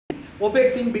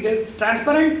Opaque thing becomes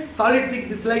transparent, solid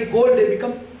thing, it's like gold, they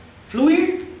become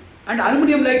fluid, and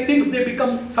aluminum like things, they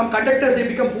become, some conductors, they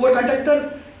become poor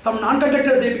conductors, some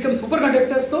non-conductors, they become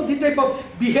superconductors. So the type of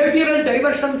behavioral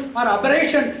diversion or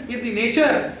aberration in the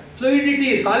nature,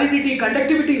 fluidity, solidity,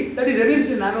 conductivity, that is evidenced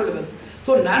in nano levels.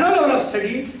 So nano level of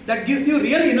study that gives you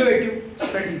real innovative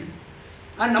studies.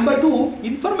 And number two,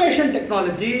 information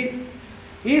technology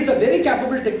is a very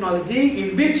capable technology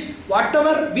in which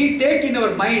whatever we take in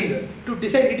our mind to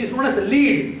decide, it is known as a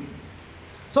lead.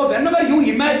 So whenever you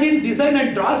imagine, design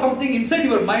and draw something inside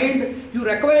your mind, you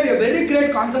require a very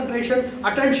great concentration,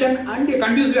 attention and a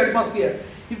conducive atmosphere.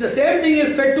 If the same thing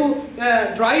is fed to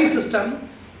a drawing system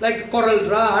like Corel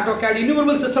Draw, AutoCAD,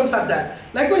 innumerable systems are there.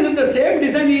 Likewise, if the same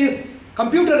design is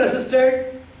computer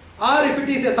assisted or if it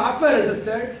is a software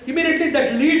assisted, immediately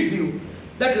that leads you,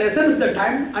 that lessens the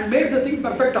time and makes the thing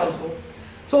perfect also.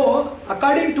 So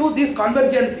according to this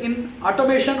convergence in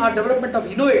automation or development of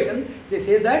innovation, they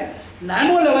say that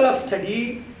nano level of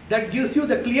study that gives you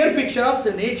the clear picture of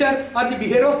the nature or the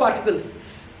behavior of particles.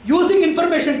 Using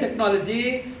information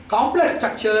technology, complex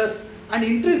structures and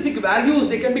intrinsic values,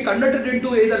 they can be converted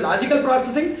into either logical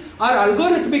processing or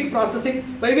algorithmic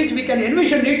processing by which we can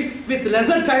envision it with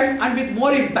lesser time and with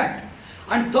more impact.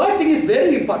 And third thing is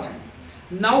very important.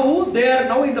 Now they are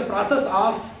now in the process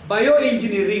of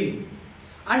bioengineering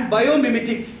and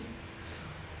biomimetics.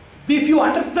 If you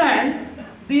understand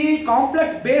the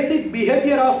complex basic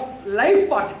behavior of live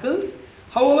particles,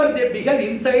 however they behave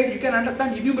inside, you can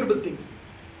understand innumerable things.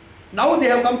 Now they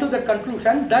have come to the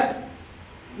conclusion that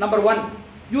number one,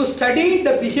 you study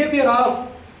the behavior of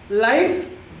life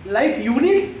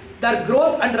units, their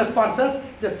growth and responses.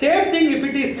 The same thing if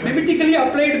it is mimetically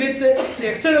applied with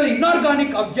the external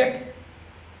inorganic objects,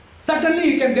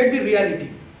 certainly you can get the reality.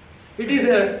 It is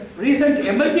a recent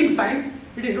emerging science,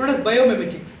 it is known as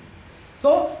biomimetics.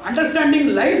 So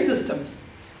understanding life systems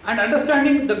and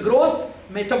understanding the growth,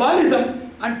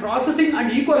 metabolism and processing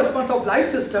and eco-response of life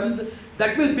systems,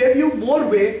 that will pave you more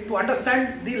way to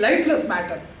understand the lifeless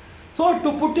matter. So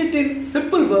to put it in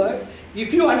simple words,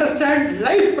 if you understand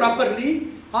life properly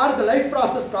or the life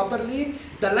process properly,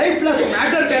 the lifeless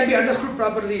matter can be understood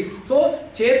properly. So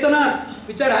chetanas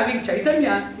which are having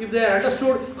chaitanya, if they are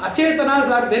understood,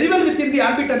 achetanas are very well within the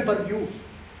ambit and purview.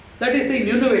 That is the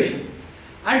innovation.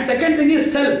 And second thing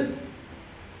is cell.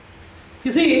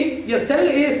 You see, a cell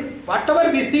is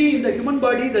whatever we see in the human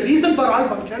body, the reason for all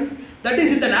functions, that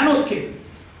is in the nanoscale.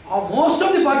 Most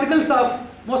of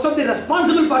the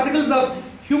responsible particles of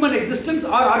human existence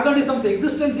or organisms'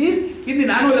 existence is in the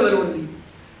nano level only.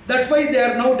 That's why they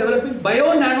are now developing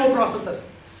bio-nano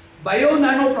processors.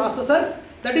 Bio-nano processors,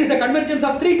 that is the convergence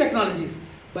of three technologies: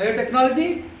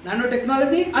 biotechnology,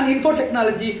 nanotechnology and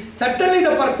infotechnology. Certainly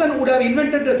the person would have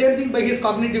invented the same thing by his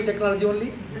cognitive technology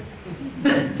only.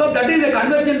 So that is a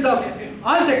convergence of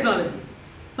all technologies.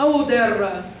 Now they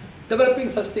are developing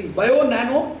such things,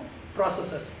 bio-nano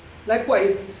processors.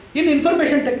 Likewise, in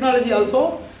information technology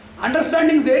also,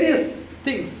 understanding various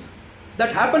things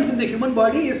that happens in the human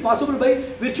body is possible by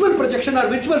virtual projection or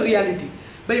virtual reality.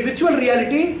 By virtual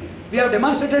reality, we have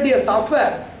demonstrated a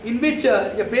software in which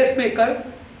a pacemaker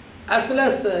as well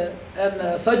as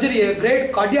a surgery, a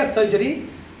great cardiac surgery,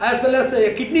 as well as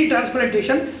a kidney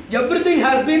transplantation, everything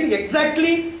has been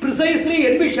exactly, precisely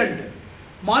envisioned,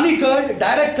 monitored,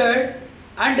 directed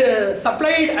and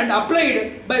supplied and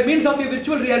applied by means of a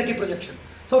virtual reality projection.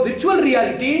 So virtual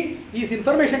reality is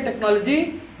information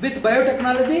technology with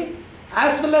biotechnology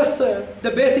as well as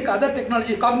the basic other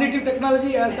technology. Cognitive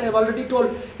technology, as I have already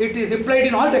told, it is implied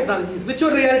in all technologies.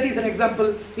 Virtual reality is an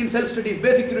example in cell studies,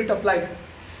 basic unit of life.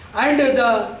 And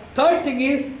the third thing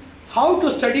is how to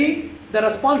study the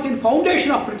response in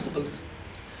foundation of principles.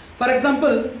 For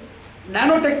example,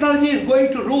 nanotechnology is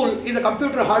going to rule in the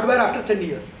computer hardware after 10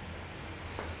 years.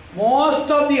 Most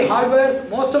of the hardwares,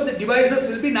 most of the devices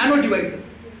will be nano devices.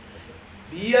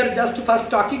 We are just first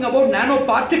talking about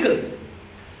nanoparticles.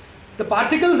 The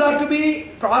particles are to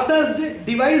be processed,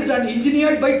 devised and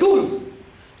engineered by tools.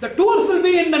 The tools will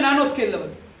be in the nanoscale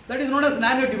level. That is known as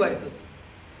nano devices.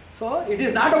 So it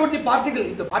is not about the particle.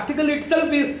 If the particle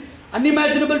itself is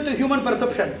unimaginable to human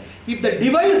perception, if the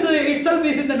device itself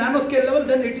is in the nanoscale level,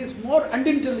 then it is more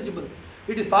unintelligible.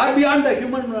 It is far beyond the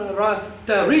human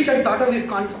the reach and thought of his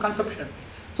conception.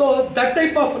 So that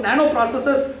type of nano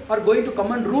processors are going to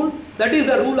come and rule. That is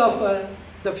the rule of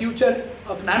the future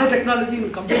of nanotechnology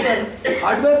in computer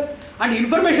hardwares. And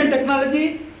information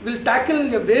technology will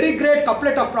tackle a very great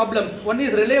couplet of problems. One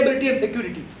is reliability and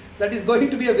security. That is going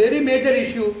to be a very major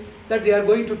issue that they are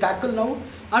going to tackle now.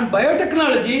 And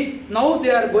biotechnology, now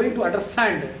they are going to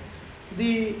understand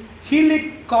the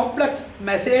highly complex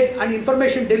message and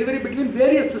information delivery between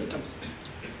various systems.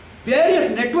 Various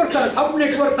networks or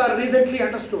sub-networks are recently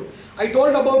understood. I told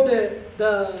about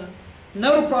the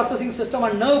nerve processing system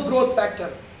and nerve growth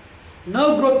factor.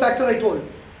 Nerve growth factor I told.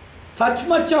 Such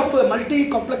much of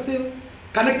multi-complex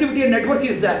connectivity and network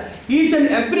is there. Each and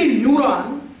every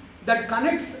neuron that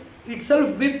connects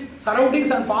itself with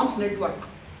surroundings and forms network.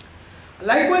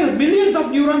 Likewise, millions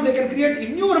of neurons, they can create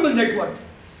innumerable networks.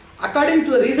 According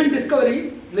to the recent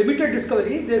discovery, limited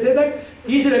discovery, they say that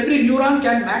each and every neuron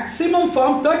can maximum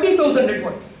form 30,000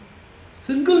 networks.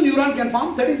 Single neuron can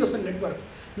form 30,000 networks.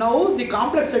 Now the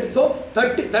complexity, so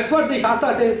that's what the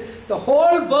Shastra says, the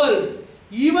whole world,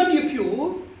 even if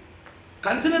you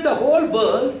consider the whole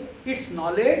world, its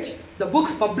knowledge, the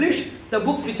books published, the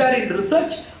books which are in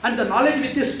research, and the knowledge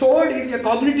which is stored in a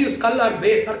cognitive skull or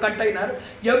base or container,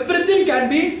 everything can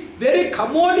be very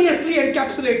commodiously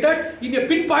encapsulated in a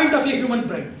pinpoint of a human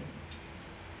brain.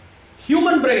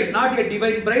 Human brain, not a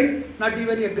divine brain, not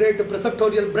even a great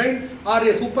preceptorial brain or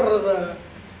a super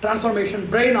transformation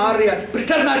brain or a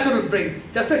preternatural brain,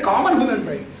 just a common human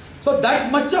brain. So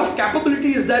that much of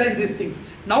capability is there in these things.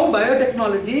 Now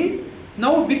biotechnology,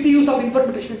 now with the use of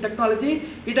information technology,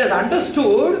 it has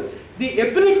understood the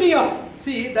ability of,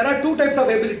 see, there are two types of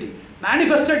ability,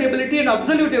 manifested ability and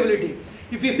absolute ability.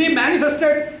 If you see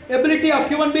manifested ability of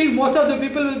human being, most of the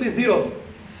people will be zeros.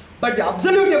 But the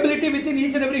absolute ability within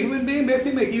each and every human being makes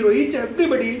him a hero. Each and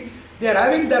everybody, they are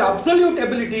having their absolute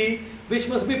ability, which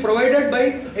must be provided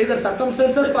by either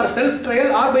circumstances for self-trial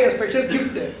or by a special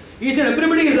gift. Each and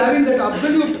everybody is having that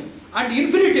absolute and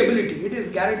infinite ability. It is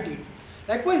guaranteed.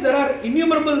 Likewise, there are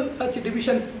innumerable such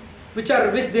divisions which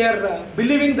they are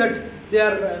believing that they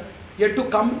are yet to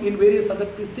come in various other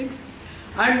these things.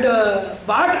 And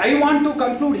what I want to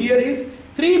conclude here is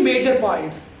three major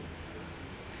points.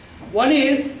 One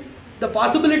is the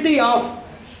possibility of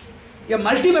a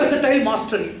multi-versatile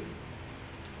mastery.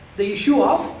 The issue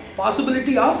of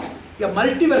possibility of a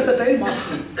multi-versatile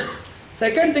mastery.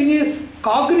 Second thing is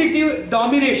cognitive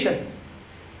domination.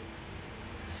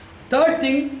 Third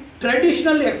thing,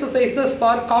 traditional exercises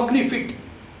for cognifit.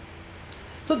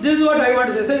 So this is what I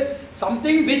want to say,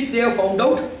 something which they have found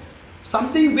out,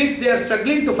 something which they are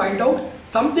struggling to find out,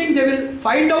 something they will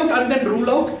find out and then rule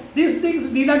out. These things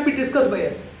need not be discussed by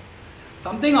us.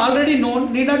 Something already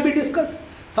known need not be discussed.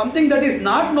 Something that is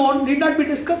not known need not be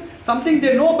discussed. Something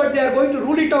they know but they are going to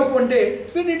rule it out one day,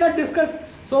 we need not discuss.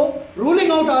 So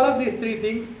ruling out all of these three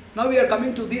things, now we are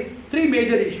coming to these three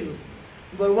major issues.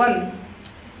 Number one,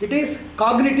 it is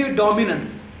cognitive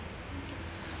dominance.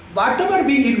 Whatever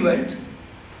we invent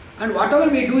and whatever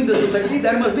we do in the society,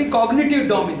 there must be cognitive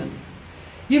dominance.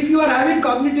 If you are having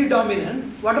cognitive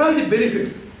dominance, what are all the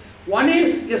benefits? One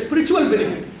is a spiritual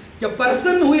benefit. A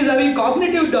person who is having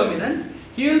cognitive dominance,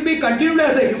 he will be continued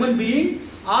as a human being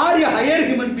or a higher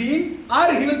human being,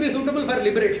 or he will be suitable for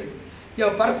liberation. A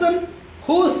person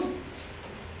whose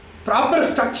proper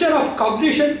structure of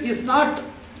cognition is not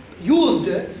used,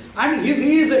 and if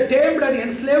he is tamed and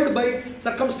enslaved by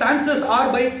circumstances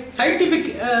or by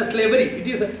scientific slavery, it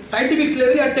is scientific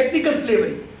slavery or technical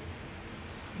slavery.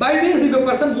 By this, if a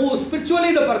person moves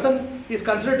spiritually, the person is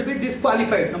considered to be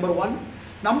disqualified, number one.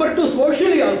 Number two,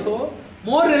 socially also,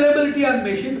 more reliability on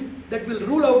machines that will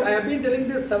rule out, I have been telling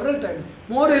this several times,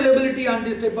 more reliability on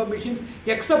this type of machines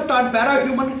except on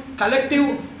para-human,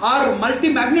 collective or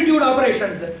multi-magnitude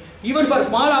operations, even for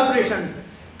small operations.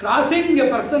 Crossing a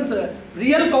person's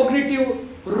real cognitive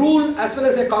rule as well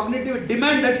as a cognitive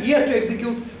demand that he has to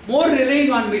execute, more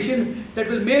relying on machines that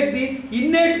will make the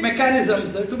innate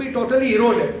mechanisms to be totally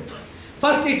eroded.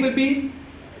 First, it will be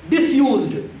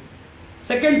disused.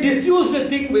 Second, disused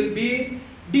thing will be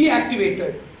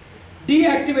deactivated.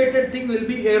 Deactivated thing will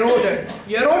be eroded.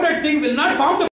 Eroded thing will not form the